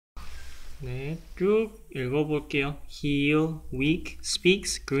네, 쭉 읽어볼게요. Heel, weak,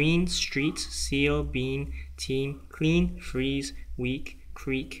 speaks, green, streets, seal, bean, team, clean, freeze, weak,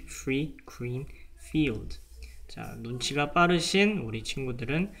 creek, free, green, field. 자, 눈치가 빠르신 우리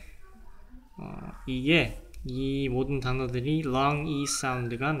친구들은 이게 이 모든 단어들이 long e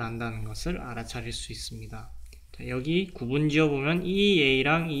사운드가 난다는 것을 알아차릴 수 있습니다. 자, 여기 구분 지어보면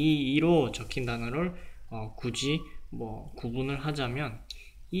EA랑 EE로 적힌 단어를 굳이 구분을 하자면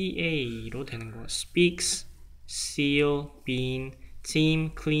EA로 되는 거. speaks, seal, bean,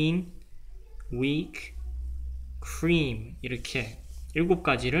 team, clean, weak, cream 이렇게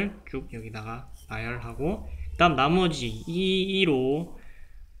 7가지를 쭉 여기다가 나열하고 그 다음 나머지 EE로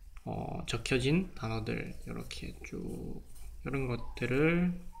적혀진 단어들 이렇게 쭉 이런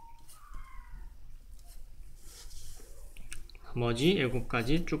것들을 나머지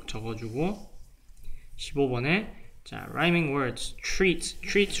 7가지 쭉 적어주고 15번에 자, rhyming words,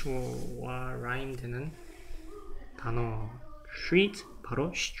 treat와 rhyme 되는 단어 treat,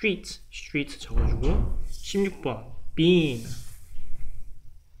 바로 street 적어주고 16번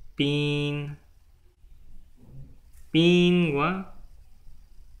bean과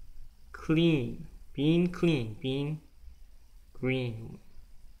clean, bean clean, bean green,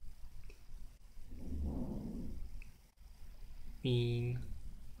 bean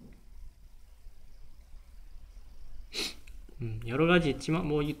여러가지 있지만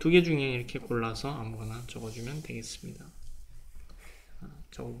이 2개 중에 이렇게 골라서 아무거나 적어주면 되겠습니다.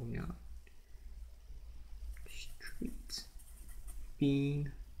 적어보면 street,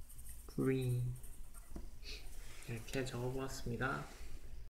 bean, green 이렇게 적어보았습니다.